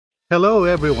Hello,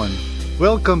 everyone.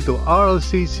 Welcome to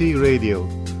RLCC Radio,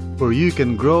 where you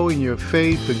can grow in your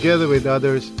faith together with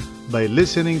others by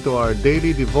listening to our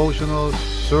daily devotionals,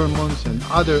 sermons, and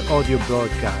other audio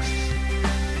broadcasts.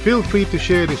 Feel free to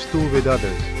share this tool with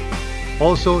others.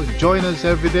 Also, join us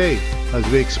every day as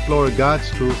we explore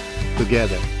God's truth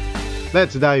together.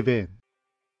 Let's dive in.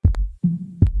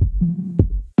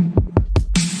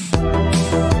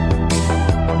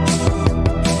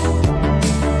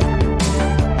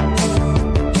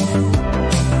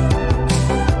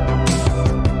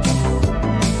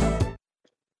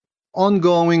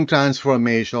 Ongoing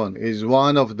transformation is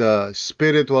one of the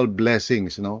spiritual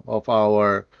blessings, of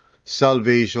our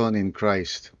salvation in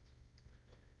Christ.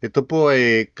 Ito po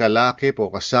ay kalakip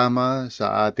o kasama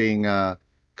sa ating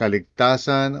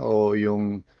kaligtasan o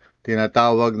yung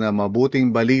tinatawag na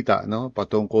mabuting balita,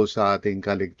 patungkol sa ating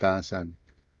kaligtasan.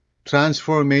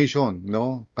 Transformation,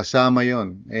 kasama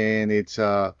yon, and it's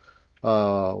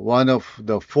one of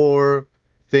the four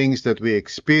things that we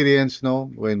experience,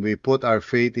 when we put our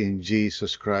faith in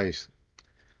Jesus Christ.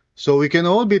 So we can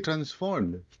all be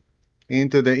transformed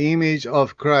into the image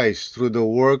of Christ through the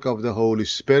work of the Holy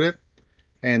Spirit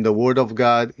and the Word of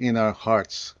God in our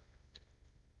hearts.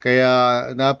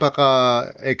 Kaya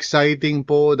napaka-exciting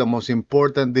po. The most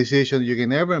important decision you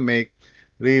can ever make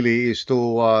really is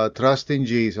to trust in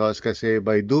Jesus, kasi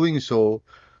by doing so,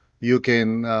 you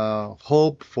can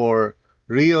hope for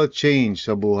real change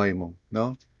sa buhay mo,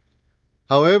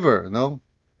 However,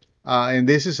 and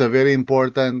this is a very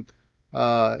important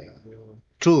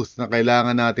truth na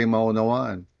kailangan natin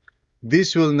maunawaan.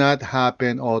 This will not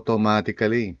happen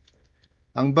automatically.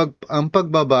 Ang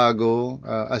pagbabago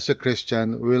as a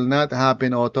Christian will not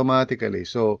happen automatically.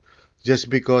 So,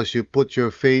 just because you put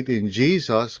your faith in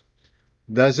Jesus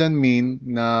doesn't mean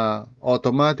na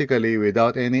automatically,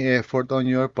 without any effort on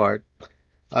your part,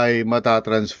 ay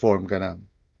matatransform ka na.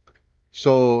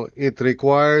 So, it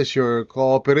requires your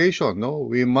cooperation,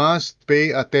 We must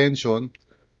pay attention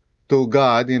to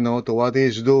God, to what He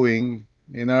is doing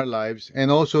in our lives,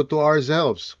 and also to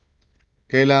ourselves.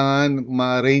 Kailangan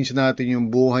ma-arrange natin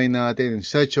yung buhay natin in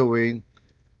such a way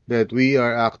that we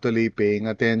are actually paying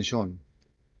attention.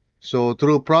 So,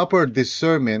 through proper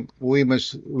discernment, we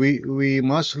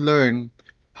must learn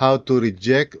how to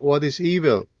reject what is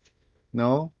evil,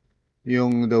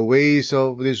 Yung the ways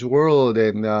of this world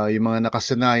and yung mga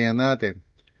nakasanayan natin,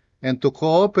 and to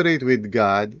cooperate with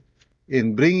God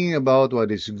in bringing about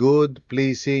what is good,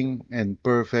 pleasing, and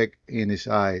perfect in His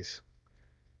eyes.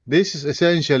 This is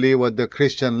essentially what the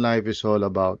Christian life is all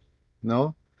about,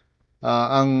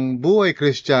 Ang buhay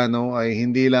Kristiyano ay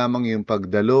hindi lamang yung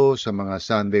pagdalo sa mga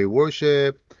Sunday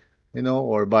worship,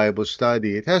 or Bible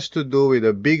study. It has to do with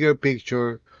a bigger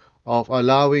picture of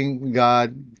allowing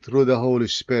God through the Holy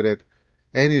Spirit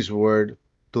and His Word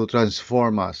to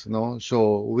transform us,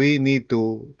 So we need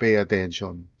to pay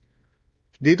attention.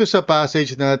 Dito sa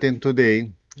passage natin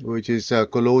today, which is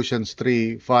Colossians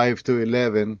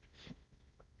 3:5-11,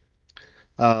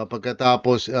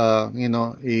 pagkatapos,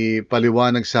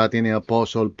 ipaliwanag sa atin ni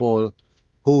Apostle Paul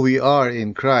who we are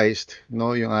in Christ,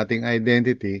 yung ating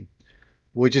identity,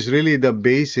 which is really the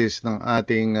basis ng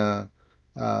ating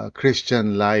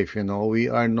Christian life, We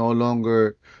are no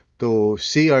longer to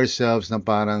see ourselves na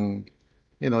parang,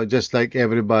 just like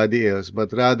everybody else, but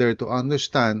rather to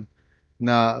understand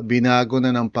na binago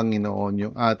na ng Panginoon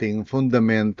yung ating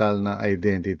fundamental na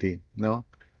identity,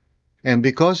 And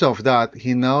because of that,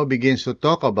 He now begins to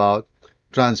talk about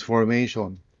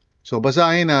transformation. So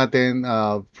basahin natin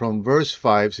from verse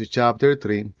 5 to chapter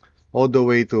 3 all the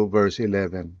way to verse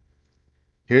 11.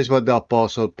 Here's what the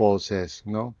Apostle Paul says,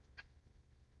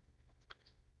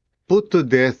 Put to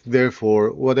death,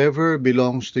 therefore, whatever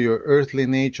belongs to your earthly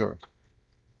nature.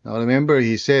 Now remember,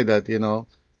 he said that,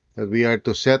 that we are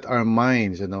to set our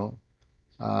minds, on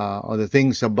the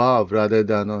things above rather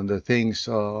than on the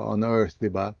things on earth,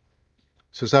 diba?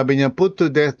 So sabi niya, put to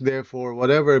death, therefore,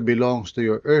 whatever belongs to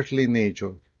your earthly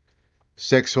nature: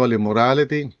 sexual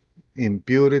immorality,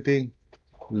 impurity,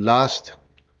 lust,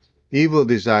 evil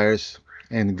desires,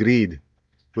 and greed,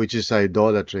 which is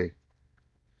idolatry.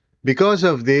 Because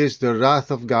of this, the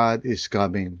wrath of God is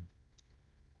coming.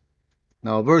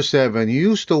 Now, verse 7,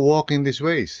 you used to walk in these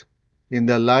ways, in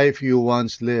the life you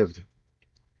once lived.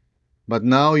 But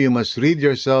now you must rid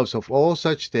yourselves of all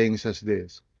such things as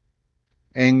this: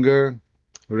 anger,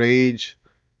 rage,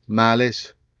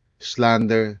 malice,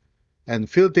 slander, and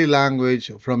filthy language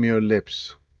from your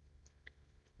lips.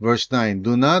 Verse 9,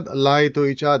 do not lie to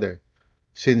each other,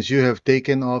 since you have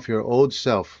taken off your old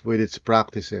self with its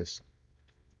practices,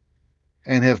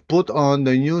 and have put on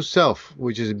the new self,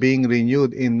 which is being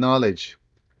renewed in knowledge,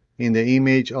 in the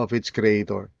image of its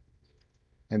creator.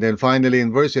 And then finally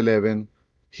in verse 11,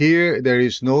 here there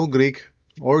is no Greek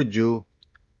or Jew,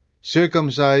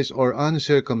 circumcised or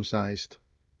uncircumcised,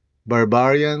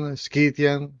 barbarian,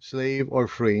 Scythian, slave or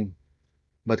free,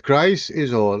 but Christ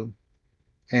is all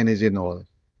and is in all.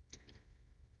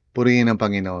 Purihin ang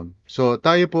Panginoon. So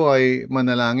tayo po ay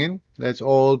manalangin. Let's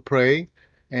all pray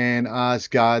and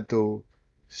ask God to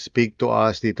speak to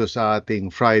us dito sa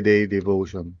ating Friday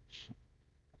devotion.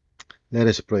 Let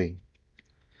us pray.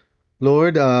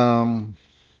 Lord,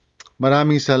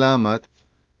 maraming salamat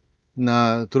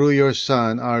na through your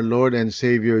Son, our Lord and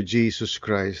Savior Jesus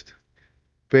Christ,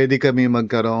 pwede kami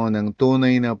magkaroon ng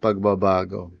tunay na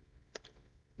pagbabago.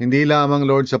 Hindi lamang,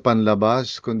 Lord, sa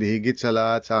panlabas, kundi higit sa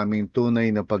lahat sa aming tunay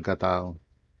na pagkatao.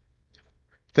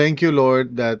 Thank you,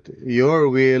 Lord, that your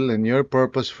will and your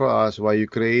purpose for us, why you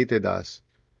created us,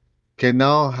 can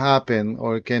now happen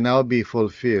or can now be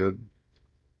fulfilled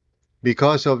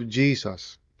because of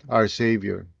Jesus, our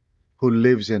Savior, who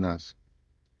lives in us.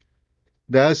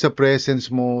 Dahil sa presence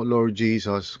mo, Lord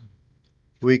Jesus,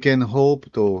 we can hope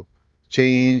to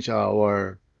change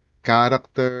our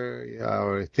character,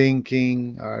 our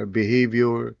thinking, our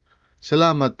behavior.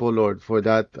 Salamat po, Lord, for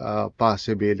that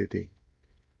possibility.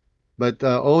 But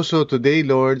also today,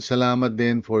 Lord, salamat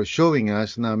din for showing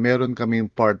us na meron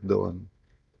kaming part doon.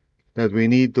 That we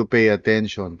need to pay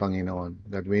attention, Panginoon.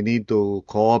 That we need to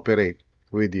cooperate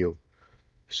with you.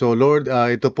 So, Lord,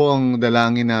 ito po ang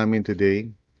dalangin namin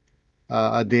today.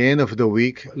 At the end of the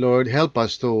week, Lord, help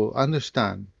us to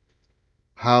understand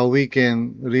how we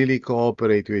can really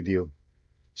cooperate with you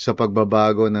sa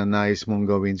pagbabago na nais mong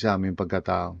gawin sa aming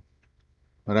pagkatao.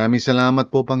 Maraming salamat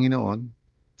po, Panginoon.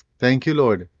 Thank you,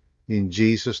 Lord. In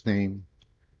Jesus' name,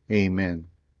 amen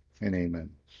and amen.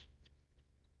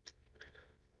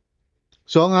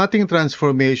 So ang ating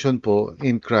transformation po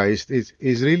in Christ is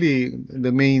really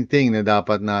the main thing na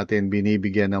dapat natin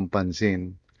binibigyan ng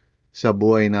pansin sa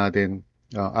buhay natin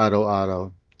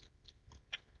araw-araw.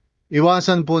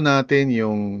 Iwasan po natin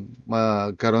yung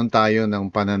magkaroon tayo ng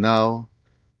pananaw,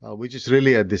 which is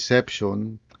really a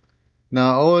deception,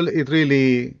 na all it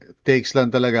really takes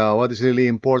lang talaga, what is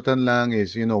really important lang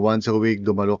is, once a week,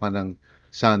 dumalo ka ng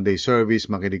Sunday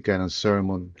service, makinig ka ng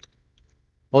sermon.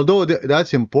 Although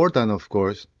that's important, of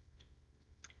course,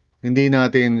 hindi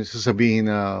natin sasabihin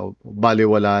na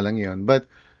baliwala lang yun, but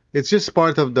it's just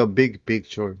part of the big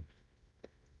picture.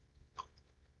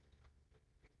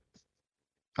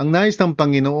 Ang nais ng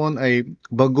Panginoon ay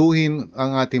baguhin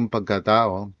ang ating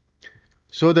pagkatao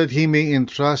so that He may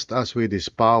entrust us with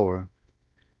His power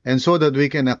and so that we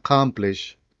can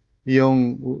accomplish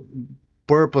yung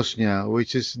purpose niya,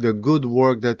 which is the good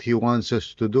work that He wants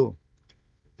us to do.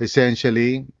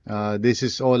 Essentially, this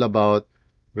is all about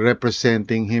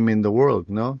representing Him in the world,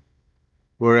 no?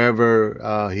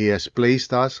 Wherever He has placed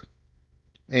us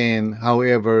and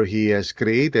however He has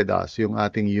created us, yung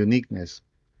ating uniqueness.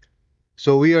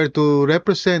 So we are to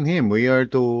represent Him. We are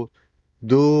to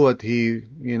do what He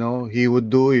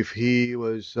would do if He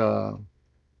was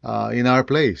in our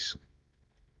place.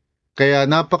 Kaya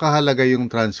napakahalaga yung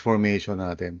transformation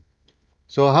natin.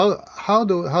 So how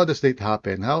does that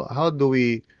happen? How do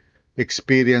we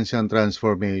experience yung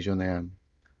transformation na yan?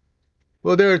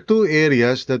 Well, there are two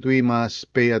areas that we must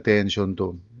pay attention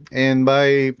to. And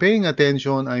by paying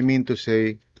attention, I mean to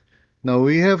say, now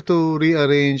we have to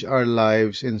rearrange our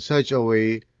lives in such a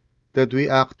way that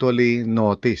we actually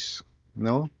notice,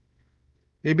 no?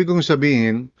 Ibig kong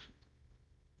sabihin,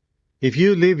 if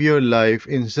you live your life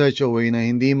in such a way na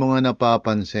hindi mo nga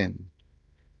napapansin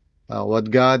what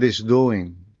God is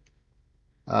doing,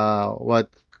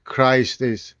 what Christ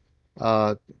is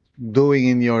doing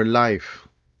in your life,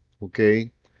 okay?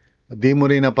 Di mo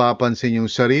rin napapansin yung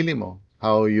sarili mo,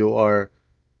 how you are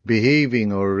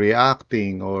behaving or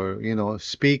reacting or,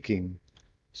 speaking.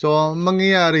 So, ang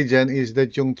mangyayari dyan is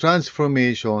that yung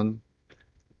transformation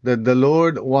that the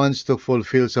Lord wants to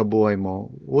fulfill sa buhay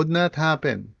mo would not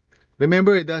happen.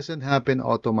 Remember, it doesn't happen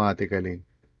automatically.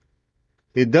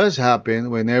 It does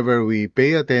happen whenever we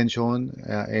pay attention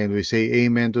and we say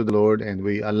amen to the Lord and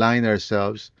we align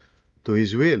ourselves to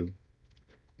His will.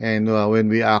 And when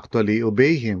we actually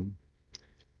obey Him.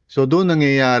 So, doon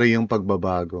nangyayari yung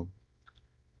pagbabago.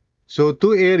 So,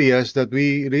 two areas that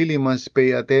we really must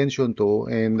pay attention to,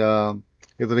 and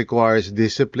it requires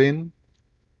discipline.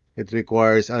 It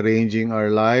requires arranging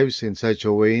our lives in such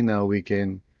a way now we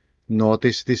can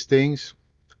notice these things.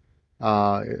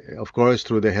 Of course,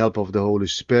 through the help of the Holy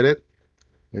Spirit.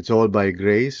 It's all by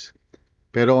grace.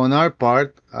 Pero on our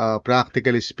part,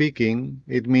 practically speaking,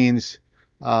 it means,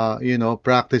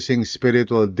 practicing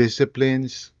spiritual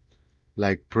disciplines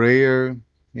like prayer,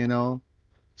 you know,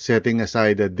 setting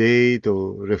aside a day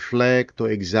to reflect, to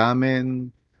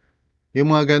examine. Yung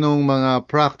mga ganong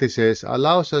mga practices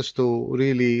allows us to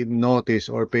really notice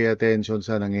or pay attention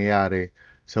sa nangyayari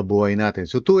sa buhay natin.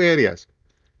 So two areas.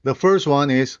 The first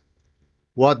one is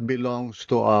what belongs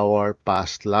to our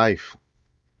past life.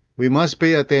 We must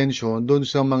pay attention dun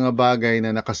sa mga bagay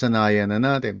na nakasanayan na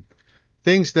natin.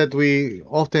 Things that we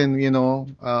often,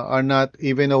 are not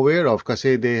even aware of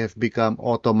kasi they have become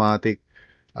automatic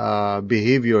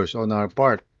behaviors on our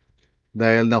part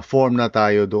dahil na-form na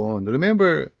tayo doon.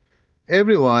 Remember,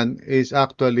 everyone is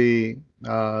actually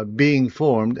being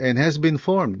formed and has been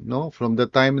formed, no? From the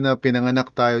time na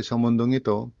pinanganak tayo sa mundong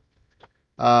ito,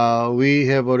 we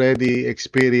have already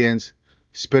experienced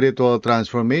spiritual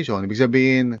transformation. Ibig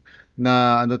sabihin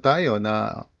na ano tayo,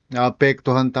 na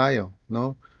naapektuhan tayo,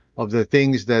 no? Of the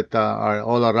things that are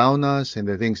all around us and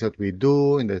the things that we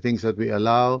do and the things that we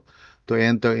allow to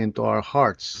enter into our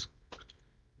hearts.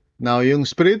 Now, yung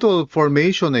spiritual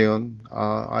formation na yun,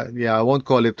 yeah, I won't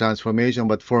call it transformation,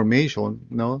 but formation,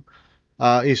 no?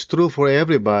 Is true for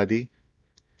everybody,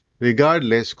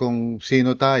 regardless kung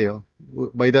sino tayo.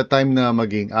 By the time na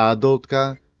maging adult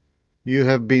ka, you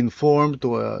have been formed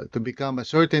to become a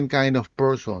certain kind of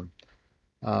person.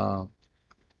 Uh,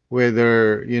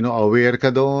 whether, aware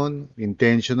ka doon,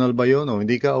 intentional ba yun, o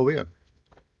hindi ka aware.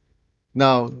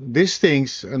 Now, these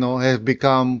things, have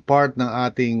become part ng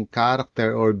ating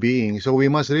character or being. So we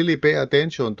must really pay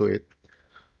attention to it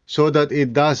so that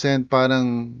it doesn't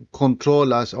parang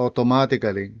control us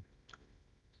automatically.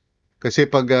 Kasi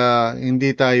pag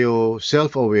hindi tayo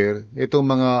self-aware, itong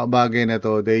mga bagay na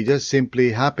to, they just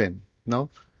simply happen, no?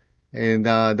 And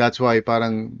that's why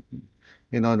parang,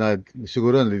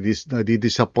 siguro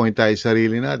nadi-disappoint tayo sa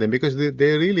sarili natin because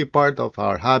they're really part of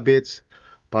our habits,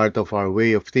 part of our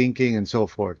way of thinking, and so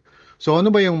forth. So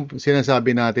ano ba yung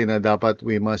sinasabi natin na dapat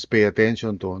we must pay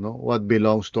attention to, no? What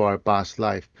belongs to our past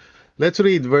life? Let's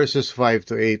read verses 5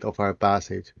 to 8 of our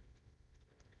passage.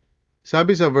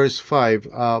 Sabi sa verse 5,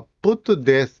 put to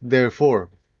death, therefore,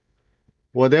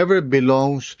 whatever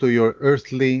belongs to your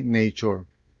earthly nature.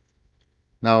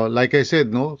 Now, like I said,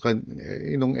 no,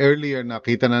 earlier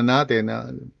nakita na natin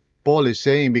na Paul is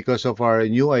saying because of our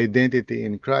new identity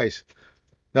in Christ,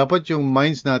 dapat yung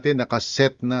minds natin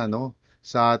nakaset na, no,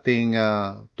 sa ating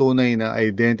tunay na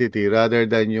identity rather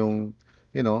than yung,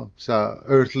 sa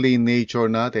earthly nature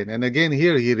natin. And again,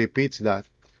 here he repeats that.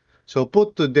 So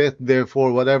put to death,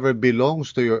 therefore, whatever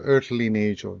belongs to your earthly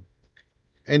nature.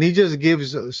 And he just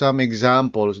gives some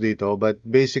examples dito, but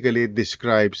basically it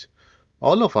describes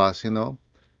all of us,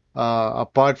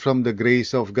 apart from the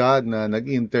grace of God na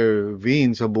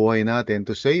nag-intervene sa buhay natin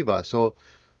to save us. So,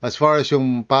 as far as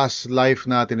yung past life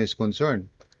natin is concerned,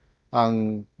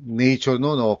 ang nature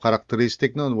nun o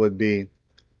characteristic nun would be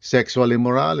sexual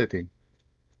immorality.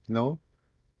 No?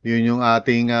 Yun yung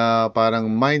ating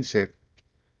parang mindset.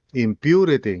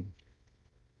 Impurity,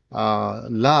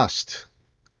 lust,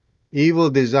 evil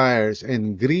desires,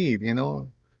 and greed, In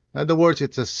other words,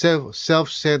 it's a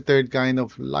self-centered kind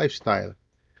of lifestyle.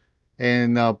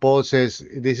 And Paul says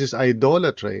this is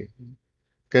idolatry.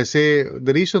 Kasi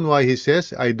the reason why he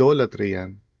says idolatry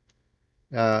yan,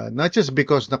 not just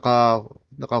because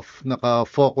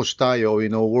naka-focus tayo,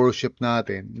 worship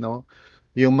natin, no?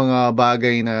 Yung mga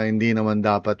bagay na hindi naman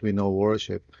dapat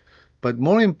worship. But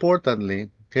more importantly,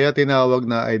 kaya tinawag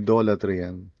na idolatry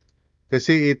yan.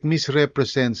 Kasi it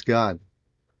misrepresents God.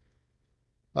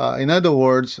 In other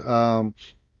words,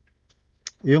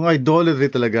 yung idolatry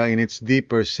talaga in its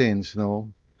deeper sense,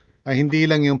 no, ay hindi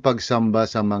lang yung pagsamba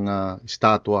sa mga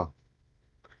estatwa.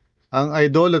 Ang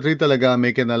idolatry talaga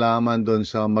may kinalaman doon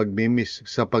sa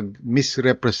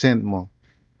pag-misrepresent mo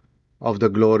of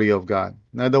the glory of God.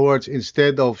 In other words,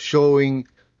 instead of showing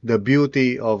the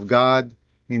beauty of God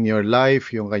in your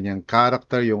life, yung kanyang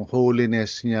character, yung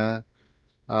holiness niya,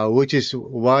 which is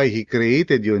why He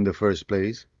created you in the first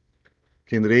place.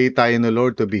 Kinreate tayo ng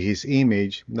Lord to be His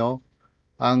image, no?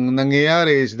 Ang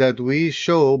nangyayari is that we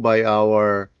show by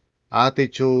our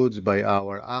attitudes, by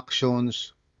our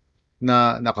actions,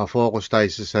 na nakafocus tayo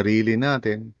sa sarili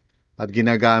natin at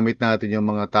ginagamit natin yung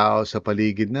mga tao sa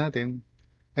paligid natin.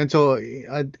 And so,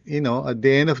 at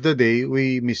the end of the day,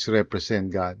 we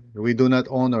misrepresent God. We do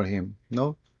not honor Him,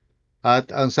 no?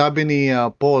 At ang sabi ni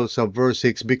Paul sa verse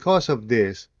 6, because of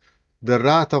this, the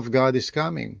wrath of God is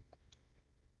coming.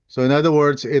 So in other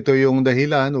words, ito yung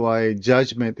dahilan why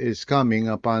judgment is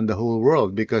coming upon the whole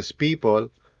world because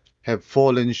people have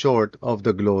fallen short of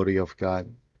the glory of God.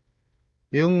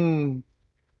 Yung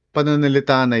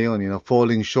pananalita na yun,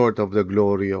 falling short of the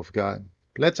glory of God.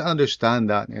 Let's understand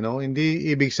that,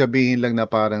 hindi ibig sabihin lang na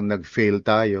parang nag-fail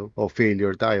tayo o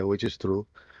failure tayo, which is true.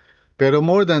 Pero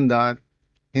more than that,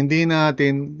 hindi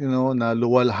natin,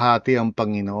 naluwalhati ang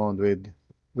Panginoon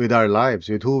with our lives,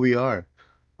 with who we are.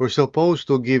 We're supposed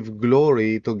to give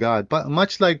glory to God.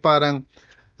 Much like parang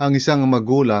ang isang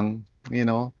magulang,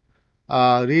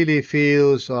 really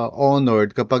feels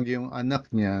honored kapag yung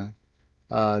anak niya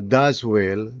does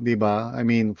well, 'di ba? I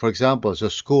mean, for example, sa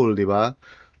school, 'di ba?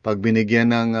 Pag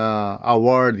binigyan ng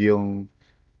award yung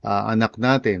anak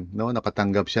natin, no,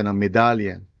 nakatanggap siya ng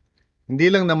medalya. Hindi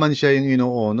lang naman siya yung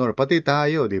ino-honor, pati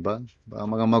tayo, 'di ba?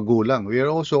 Mga magulang, we are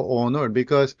also honored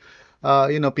because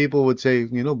people would say,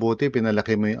 buti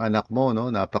pinalaki mo yung anak mo,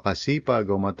 no? Napakasipag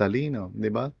o matalino, 'di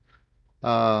ba?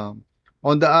 Uh,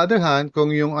 on the other hand,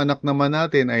 kung yung anak naman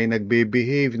natin ay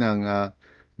nagbe-behave ng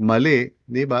mali,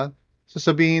 'di ba?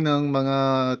 Sasabihin ng mga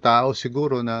tao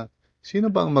siguro na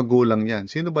sino ba ang magulang niyan?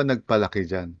 Sino ba nagpalaki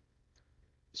diyan?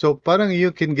 So parang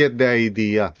you can get the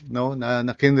idea, no? Na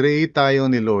kinreate tayo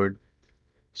ni Lord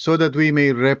so that we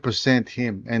may represent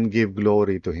Him and give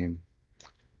glory to Him.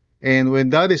 And when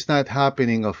that is not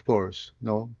happening, of course,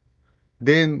 no,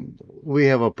 then we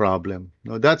have a problem.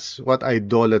 No, that's what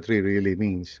idolatry really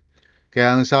means.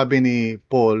 Kaya ang sabi ni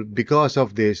Paul, because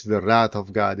of this, the wrath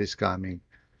of God is coming.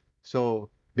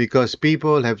 So, because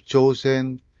people have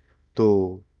chosen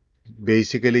to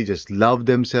basically just love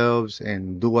themselves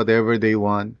and do whatever they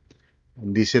want,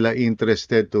 hindi sila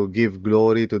interested to give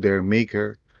glory to their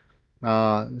Maker.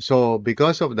 So,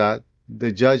 because of that,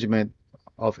 the judgment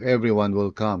of everyone will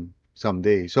come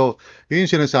someday. So, yun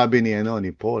yung sinasabi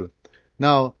ni Paul.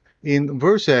 Now, in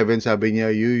verse 7, sabi niya,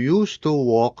 you used to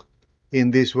walk in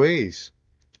these ways,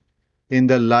 in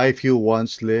the life you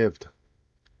once lived.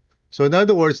 So in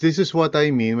other words, this is what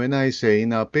I mean when I say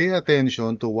na pay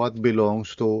attention to what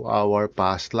belongs to our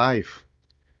past life.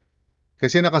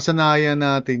 Kasi nakasanayan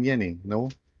natin yan no?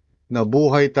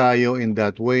 Nabuhay tayo in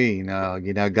that way na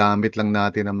ginagamit lang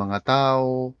natin ang mga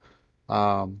tao,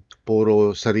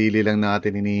 puro sarili lang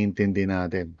natin iniintindi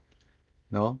natin,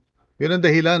 no? Yun ang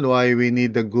dahilan why we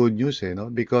need the good news,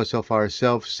 no? Because of our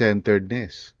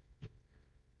self-centeredness.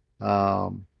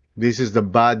 This is the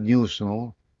bad news,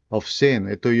 no? Of sin.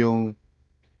 Ito yung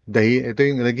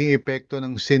naging epekto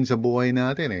ng sin sa buhay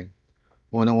natin.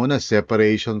 Unang-una,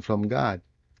 separation from God.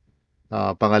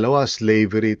 Pangalawa,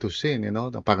 slavery to sin.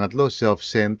 Pangatlo,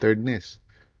 self-centeredness.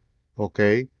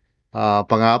 Okay?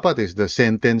 Pangapat is the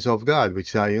sentence of God,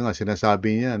 which yung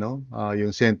sinasabi niya, no?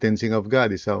 Yung sentencing of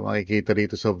God is makikita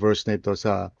rito sa verse na ito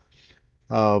sa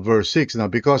verse 6.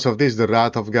 Now, because of this, the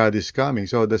wrath of God is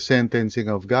coming. So, the sentencing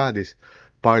of God is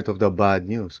part of the bad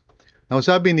news. Now,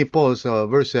 sabi ni Paul sa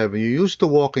verse 7, you used to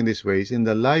walk in these ways in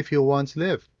the life you once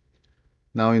lived.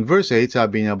 Now, in verse 8,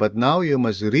 sabi niya, but now you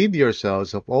must rid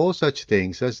yourselves of all such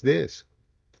things as this.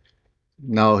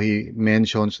 Now, he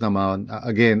mentions naman,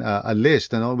 again, a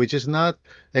list, which is not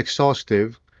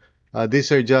exhaustive.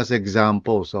 These are just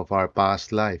examples of our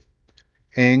past life.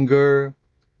 Anger,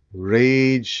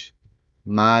 rage,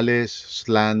 malice,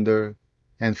 slander,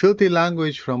 and filthy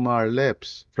language from our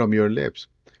lips, from your lips.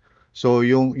 So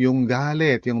yung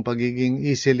galit, yung pagiging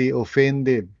easily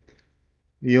offended,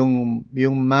 yung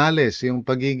malice, yung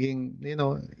pagiging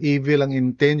evil ang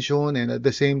intention and at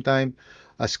the same time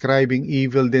ascribing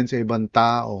evil din sa ibang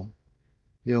tao.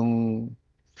 Yung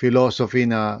philosophy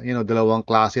na dalawang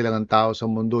klase lang ang tao sa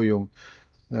mundo, yung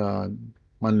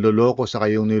manloloko sa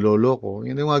yung niloloko.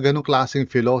 Yung mga ganong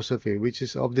klaseng philosophy which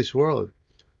is of this world.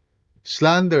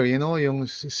 Slander,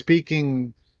 yung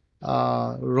speaking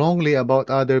wrongly about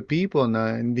other people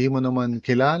na hindi mo naman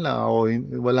kilala o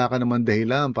wala ka naman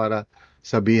dahilan para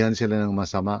sabihan sila ng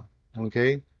masama.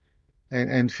 Okay?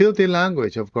 And filthy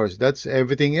language, of course, that's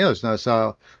everything else. Na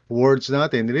sa words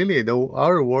natin, really,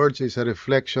 our words is a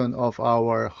reflection of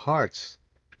our hearts.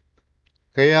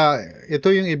 Kaya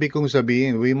ito yung ibig kong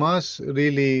sabihin, we must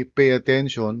really pay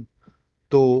attention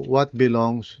to what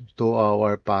belongs to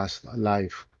our past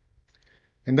life.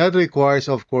 And that requires,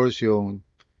 of course, yung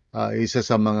isa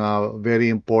sa mga very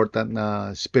important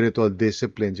na spiritual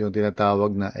disciplines, yung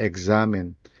tinatawag na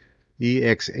examen.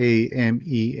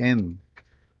 E-X-A-M-E-N.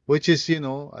 Which is,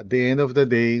 at the end of the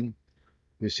day,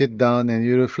 you sit down and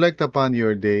you reflect upon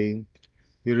your day.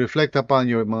 You reflect upon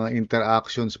your mga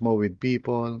interactions mo with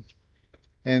people.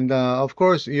 And of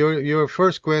course, your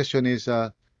first question is,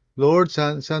 Lord,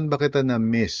 saan ba kita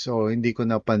na-miss o hindi ko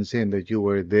napansin that you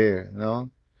were there,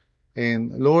 no?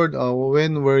 And Lord,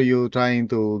 when were you trying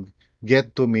to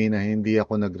get to me na hindi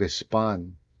ako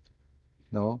nag-respond?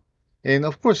 No? And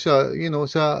of course,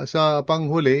 sa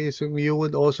panghuli, so you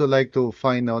would also like to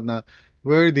find out na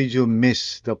Where did you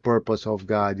miss the purpose of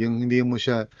God? Yung hindi mo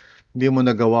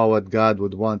nagawa what God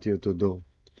would want you to do.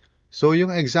 So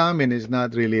yung examine is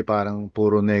not really parang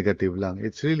puro negative lang.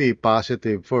 It's really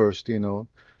positive first,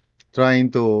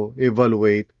 trying to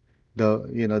evaluate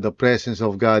the presence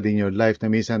of God in your life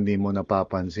na minsan di mo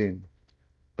napapansin.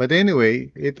 But anyway,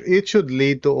 it should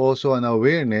lead to also an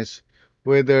awareness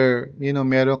whether,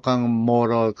 meron kang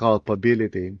moral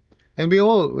culpability. And we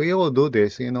all do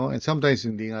this, and sometimes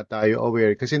hindi nga tayo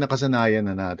aware kasi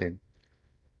nakasanayan na natin.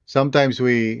 Sometimes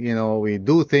we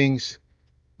do things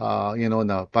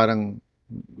na parang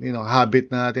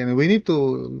habit natin. And we need to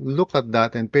look at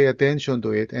that and pay attention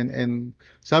to it. And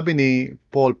sabi ni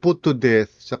Paul, put to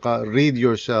death, saka read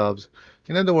yourselves.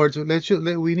 In other words,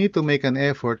 we need to make an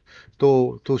effort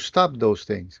to stop those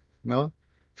things. No?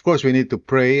 Of course, we need to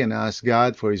pray and ask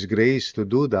God for His grace to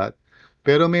do that.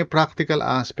 Pero may practical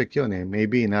aspect yun eh.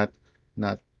 Maybe not,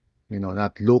 not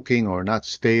looking or not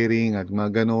staring at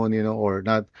mga ganon, or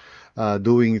not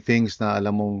doing things na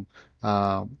alam mong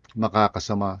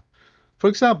makakasama. For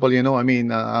example, I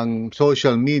mean, ang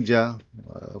social media,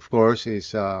 of course,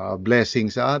 is a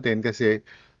blessing sa atin kasi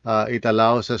it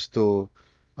allows us to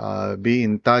be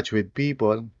in touch with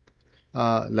people,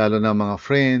 lalo na mga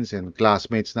friends and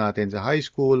classmates natin sa high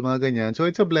school, mga ganyan. So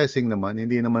it's a blessing naman.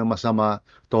 Hindi naman masama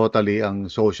totally ang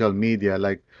social media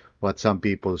like what some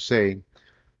people say.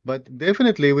 But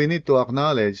definitely, we need to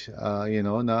acknowledge,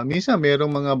 na minsan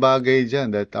merong mga bagay dyan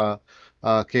that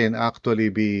can actually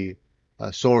be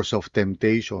a source of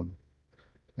temptation.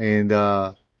 And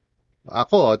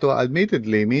ako, to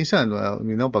admittedly, minsan,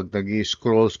 pag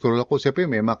nag-scroll ako, siyempre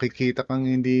may makikita kang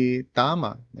hindi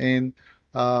tama. And,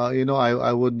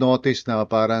 I would notice na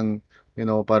parang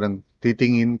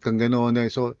titingin kang gano'n.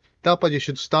 So, dapat you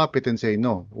should stop it and say,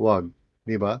 no, wag.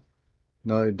 Di ba?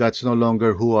 No, that's no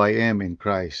longer who I am in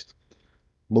Christ.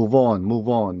 Move on,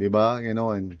 di ba?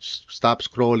 And stop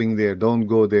scrolling there. Don't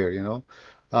go there.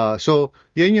 So,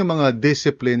 yan yung mga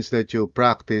disciplines that you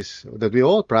practice, that we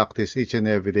all practice each and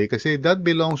every day kasi that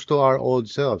belongs to our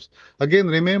old selves. Again,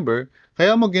 remember,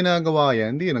 kaya mo ginagawa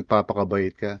yan, hindi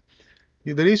nagpapakabait ka.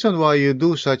 The reason why you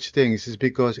do such things is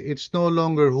because it's no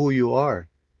longer who you are.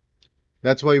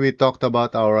 That's why we talked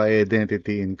about our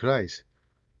identity in Christ.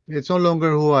 It's no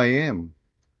longer who I am.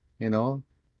 You know?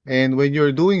 And when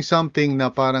you're doing something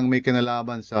na parang may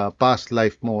kinalaban sa past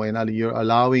life mo and you're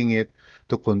allowing it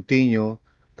to continue,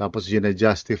 tapos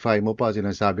justify mo pa,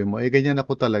 sinasabi mo, ganyan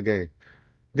ako talaga eh.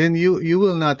 Then you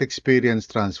will not experience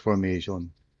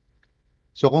transformation.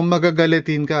 So kung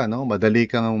magagalitin ka, no, madali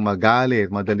kang magalit,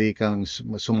 madali kang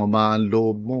sumama ang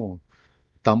loob mo,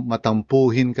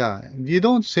 matampuhin ka. You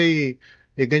don't say,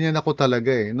 ganyan ako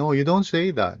talaga eh. No, you don't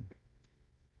say that.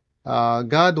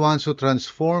 God wants to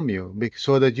transform you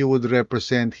so that you would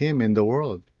represent Him in the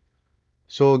world.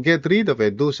 So get rid of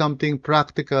it. Do something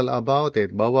practical about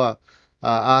it. Bawa,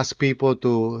 ask people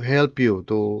to help you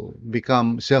to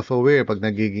become self-aware pag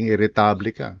nagiging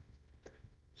irritable ka.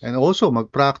 And also,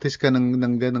 mag-practice ka ng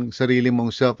sarili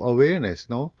mong self-awareness,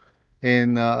 no?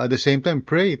 And at the same time,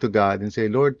 pray to God and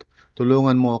say, Lord,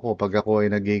 tulungan mo ako pag ako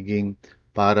ay nagiging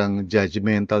parang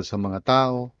judgmental sa mga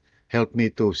tao. Help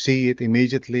me to see it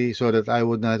immediately so that I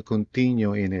would not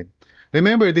continue in it.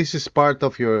 Remember, this is part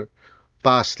of your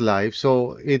past life.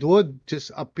 So, it would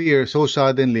just appear so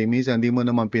suddenly. Minsan, hindi mo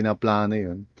naman pinaplano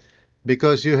yun.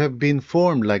 Because you have been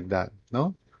formed like that,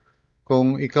 no?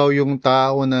 Kung ikaw yung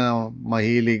tao na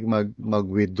mahilig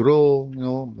mag-withdraw,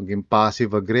 maging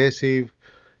passive-aggressive,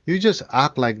 you just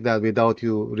act like that without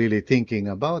you really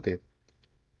thinking about it.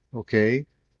 Okay?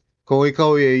 Kung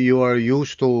ikaw you are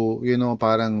used to,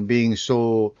 parang being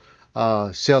so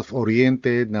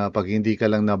self-oriented na pag hindi ka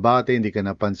lang nabate, hindi ka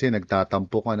napansin,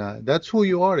 nagtatampo ka na, that's who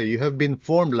you are. You have been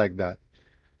formed like that.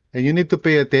 And you need to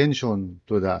pay attention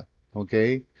to that.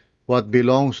 Okay? What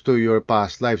belongs to your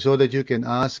past life so that you can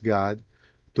ask God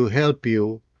to help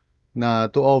you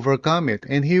to overcome it.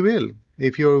 And He will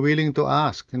if you're willing to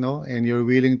ask, and you're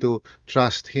willing to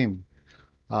trust Him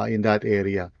in that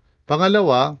area.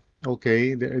 Pangalawa,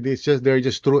 okay, there are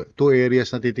just two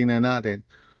areas na titingnan natin.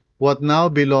 What now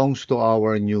belongs to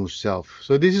our new self.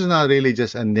 So this is not really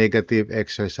just a negative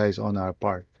exercise on our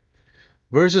part.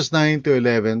 Verses 9 to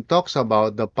 11 talks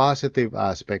about the positive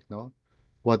aspect, no?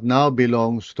 What now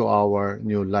belongs to our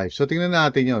new life. So tingnan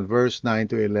natin yon, verse 9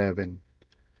 to 11.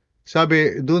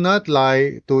 Sabi, do not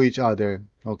lie to each other,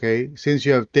 okay? Since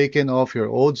you have taken off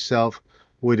your old self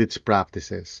with its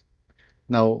practices.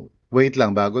 Now, wait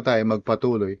lang bago tayo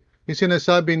magpatuloy. Yung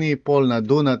sinasabi ni Paul na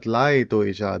do not lie to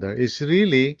each other is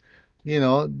really,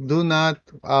 do not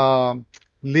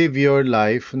live your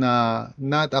life na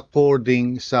not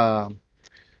according sa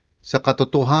sa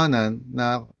katotohanan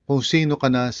na kung sino ka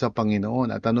na sa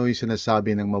Panginoon at ano yung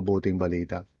sinasabi ng mabuting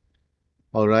balita.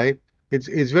 Alright?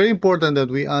 It's very important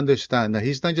that we understand that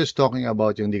He's not just talking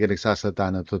about yung hindi ka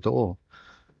nagsasalita ng totoo,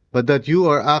 but that you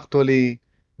are actually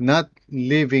not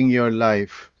living your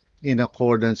life in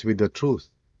accordance with the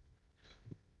truth.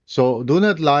 So do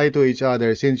not lie to each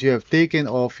other since you have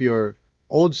taken off your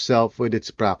old self with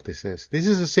its practices. This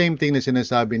is the same thing na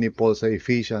sinasabi ni Paul sa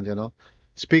Ephesians,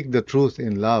 Speak the truth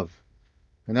in love.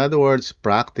 In other words,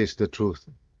 practice the truth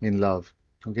in love.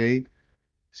 Okay?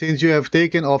 Since you have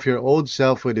taken off your old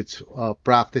self with its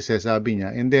practices, sabi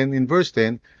niya. And then in verse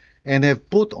 10, and have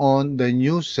put on the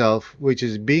new self, which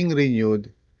is being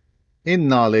renewed in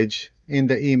knowledge in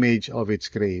the image of its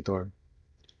creator.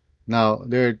 Now,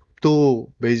 there are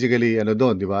two, basically,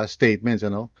 di ba, statements,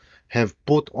 have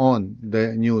put on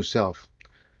the new self.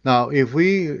 Now, if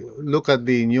we look at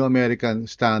the New American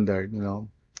Standard,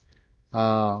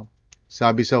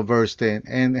 sabi sa verse 10,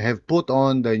 and have put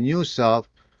on the new self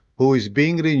who is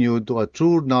being renewed to a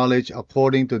true knowledge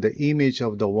according to the image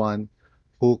of the one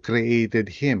who created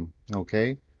him.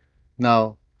 Okay?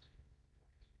 Now,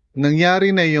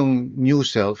 nangyari na yung new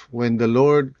self when the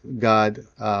Lord God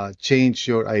changed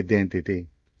your identity.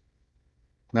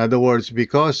 In other words,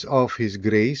 because of His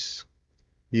grace,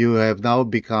 you have now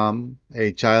become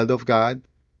a child of God,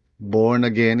 born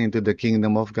again into the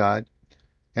kingdom of God.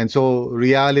 And so,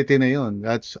 reality na yun.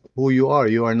 That's who you are.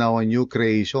 You are now a new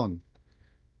creation.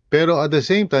 Pero at the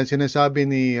same time, sinasabi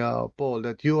ni Paul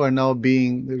that you are now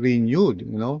being renewed,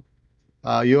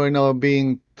 you are now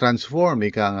being transformed,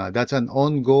 ika nga. That's an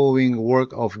ongoing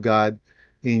work of God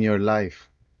in your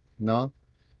life, no?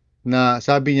 Na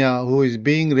sabi niya, who is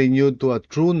being renewed to a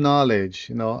true knowledge,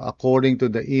 according to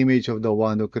the image of the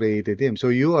one who created him. So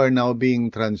you are now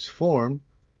being transformed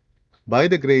by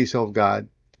the grace of God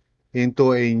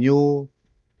into a new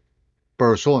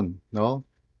person, no?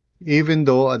 Even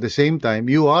though at the same time,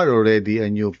 you are already a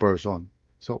new person.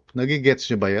 So, nagigets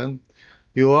niyo ba yan?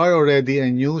 You are already a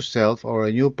new self or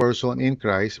a new person in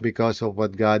Christ because of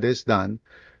what God has done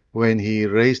when He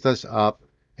raised us up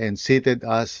and seated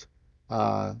us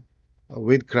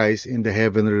with Christ in the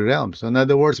heavenly realm. So in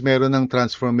other words, meron ng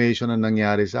transformation na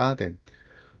nangyari sa atin.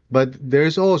 But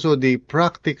there's also the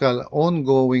practical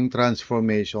ongoing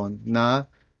transformation na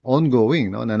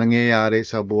ongoing, no, na nangyayari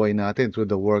sa buhay natin through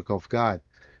the work of God.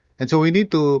 And so we need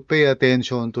to pay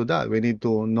attention to that. We need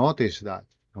to notice that.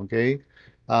 Okay?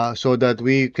 So that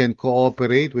we can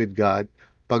cooperate with God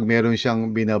pag meron siyang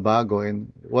binabago.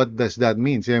 And what does that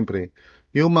mean? Siyempre,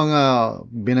 yung mga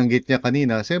binanggit niya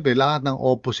kanina, siyempre, lahat ng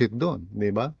opposite doon.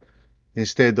 Di ba?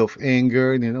 Instead of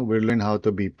anger, we learn how to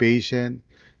be patient.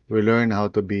 We learn how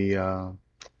to be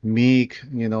meek,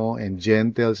 and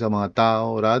gentle sa mga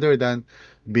tao rather than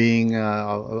being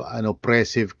an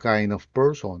oppressive kind of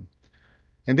person.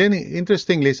 And then,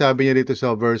 interestingly, sabi niya dito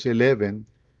sa verse 11,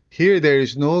 here there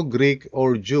is no Greek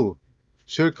or Jew,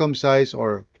 circumcised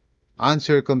or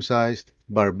uncircumcised,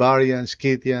 barbarian,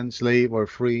 Scythian, slave, or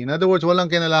free. In other words,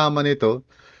 walang kinalaman ito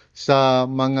sa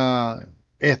mga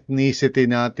ethnicity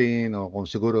natin o kung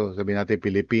siguro sabihin natin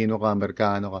Pilipino ka,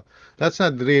 Amerikano ka. That's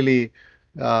not really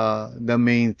the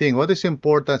main thing. What is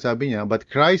important, sabi niya, but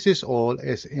Christ is all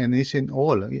and is in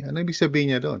all. Ano ibig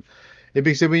sabihin niya doon?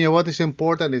 Ibig sabihin niya, what is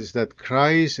important is that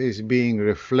Christ is being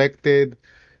reflected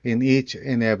in each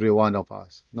and every one of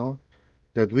us, no?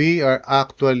 That we are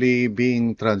actually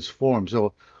being transformed.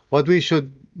 So, what we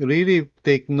should really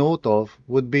take note of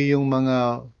would be yung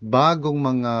mga bagong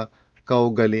mga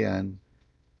kaugalian,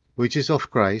 which is of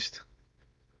Christ,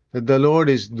 that the Lord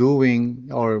is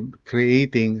doing or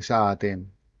creating sa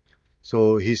atin.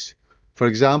 So,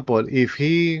 for example, if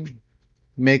He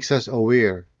makes us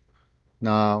aware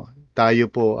na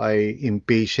tayo po ay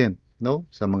impatient, no?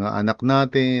 Sa mga anak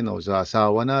natin o sa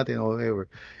asawa natin or whatever.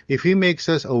 If He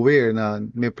makes us aware na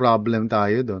may problem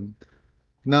tayo doon,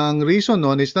 na ang reason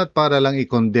noon is not para lang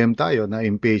i-condemn tayo na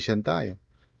impatient tayo,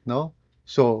 no?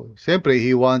 So, siyempre,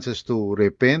 He wants us to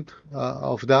repent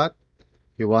of that.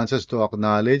 He wants us to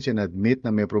acknowledge and admit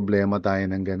na may problema tayo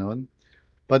ng ganon.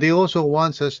 But He also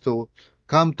wants us to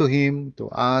come to Him to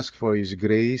ask for His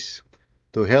grace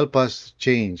to help us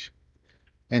change.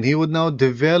 And He would now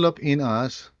develop in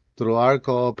us, through our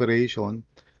cooperation,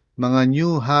 mga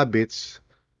new habits,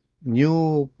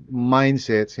 new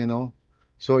mindsets,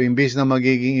 So, imbis na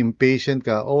magiging impatient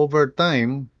ka, over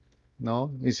time,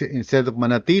 instead of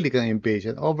manatili kang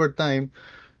impatient, over time,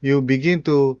 you begin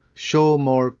to show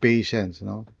more patience,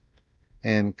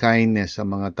 and kindness sa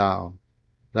mga tao,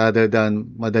 rather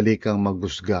than madali kang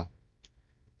magusga.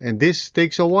 And this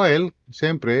takes a while,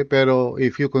 siyempre, pero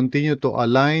if you continue to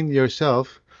align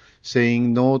yourself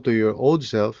saying no to your old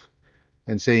self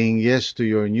and saying yes to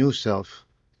your new self,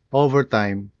 over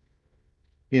time,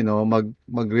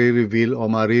 magre-reveal o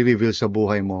mare-reveal sa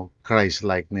buhay mo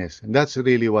Christ-likeness. And that's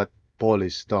really what Paul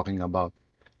is talking about.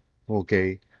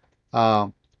 Okay? Uh,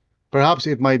 Perhaps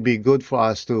it might be good for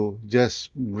us to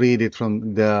just read it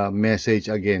from the message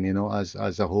again,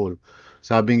 as a whole.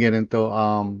 Sabi nga nito,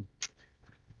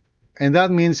 and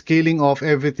that means killing off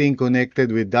everything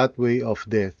connected with that way of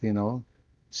death.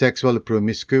 Sexual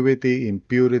promiscuity,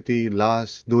 impurity,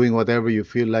 lust, doing whatever you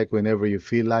feel like whenever you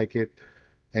feel like it,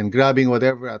 and grabbing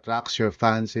whatever attracts your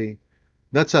fancy.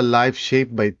 That's a life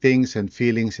shaped by things and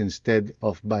feelings instead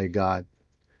of by God.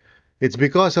 It's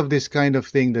because of this kind of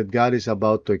thing that God is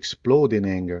about to explode in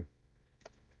anger.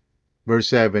 Verse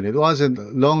 7, it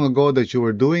wasn't long ago that you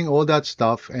were doing all that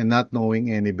stuff and not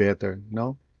knowing any better,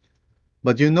 no?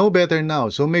 But you know better now,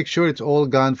 so make sure it's all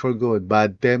gone for good.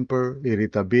 Bad temper,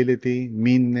 irritability,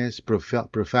 meanness,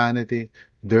 profanity,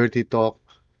 dirty talk.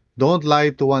 Don't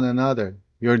lie to one another.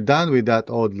 You're done with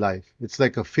that old life. It's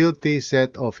like a filthy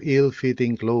set of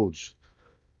ill-fitting clothes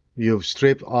you've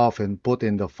stripped off and put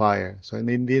in the fire. So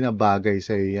hindi na bagay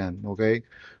sa iyo yan, okay?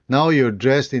 Now you're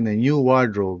dressed in a new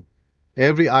wardrobe.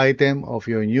 Every item of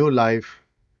your new life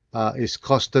is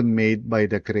custom made by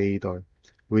the Creator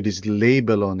with his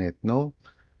label on it, no?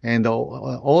 And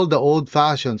all the old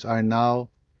fashions are now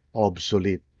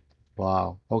obsolete.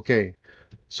 Wow. Okay.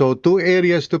 So two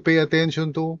areas to pay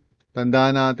attention to.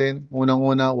 Tandaan natin,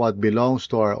 unang-una, what belongs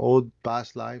to our old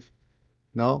past life,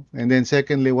 no? And then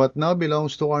secondly, what now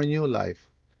belongs to our new life.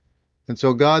 And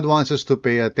so God wants us to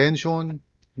pay attention,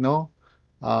 no?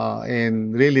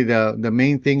 And really the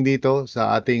main thing dito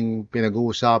sa ating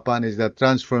pinag-uusapan is that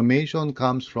transformation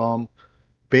comes from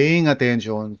paying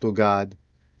attention to God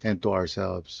and to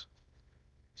ourselves.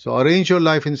 So arrange your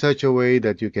life in such a way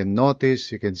that you can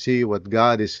notice, you can see what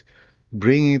God is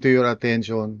bringing to your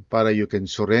attention para you can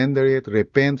surrender it,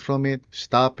 repent from it,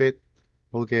 stop it,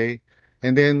 okay?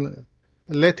 And then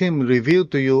let Him reveal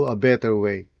to you a better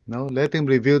way, no? Let Him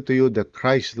reveal to you the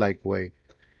Christ-like way.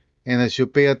 And as you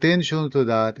pay attention to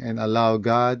that and allow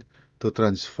God to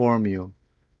transform you,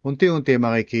 unti-unti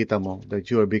makikita mo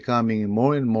that you are becoming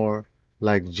more and more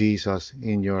like Jesus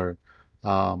in your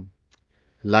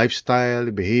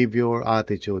lifestyle, behavior,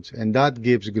 attitudes. And that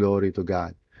gives glory to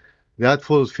God. That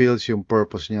fulfills yung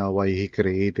purpose niya why He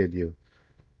created you.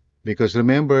 Because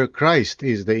remember, Christ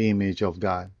is the image of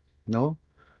God, no?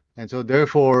 And so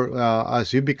therefore,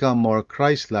 as you become more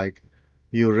Christ-like,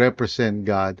 you represent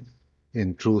God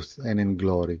in truth and in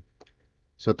glory.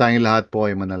 So tayong lahat po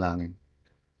ay manalangin.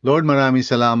 Lord, maraming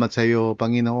salamat sa iyo,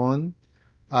 Panginoon.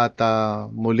 At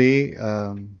muli,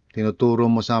 tinuturo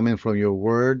mo sa amin from your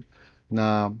word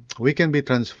na we can be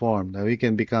transformed, that we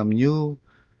can become new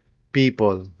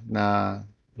people na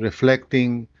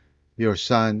reflecting your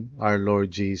Son, our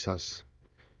Lord Jesus.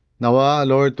 Nawa,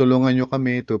 Lord, tulungan niyo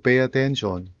kami to pay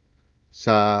attention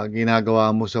sa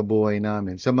ginagawa mo sa buhay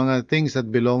namin, sa mga things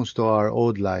that belongs to our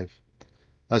old life,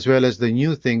 as well as the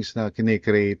new things na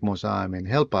kinikreate mo sa amin.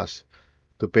 Help us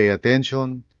to pay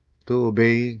attention, to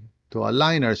obey, to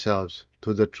align ourselves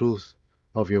to the truth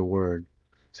of your word.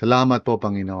 Salamat po,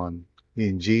 Panginoon.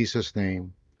 In Jesus'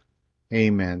 name,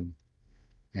 amen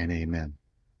and amen.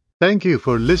 Thank you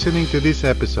for listening to this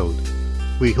episode.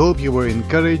 We hope you were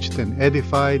encouraged and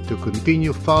edified to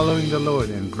continue following the Lord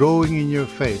and growing in your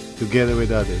faith together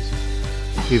with others.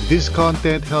 If this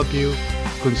content helped you,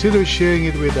 consider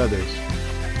sharing it with others.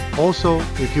 Also,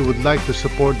 if you would like to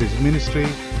support this ministry,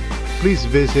 please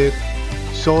visit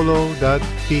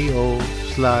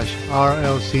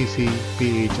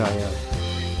solo.to/RLCCPHIL.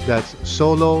 That's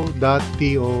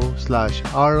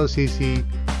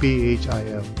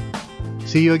solo.to/RLCCPHIL.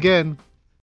 See you again.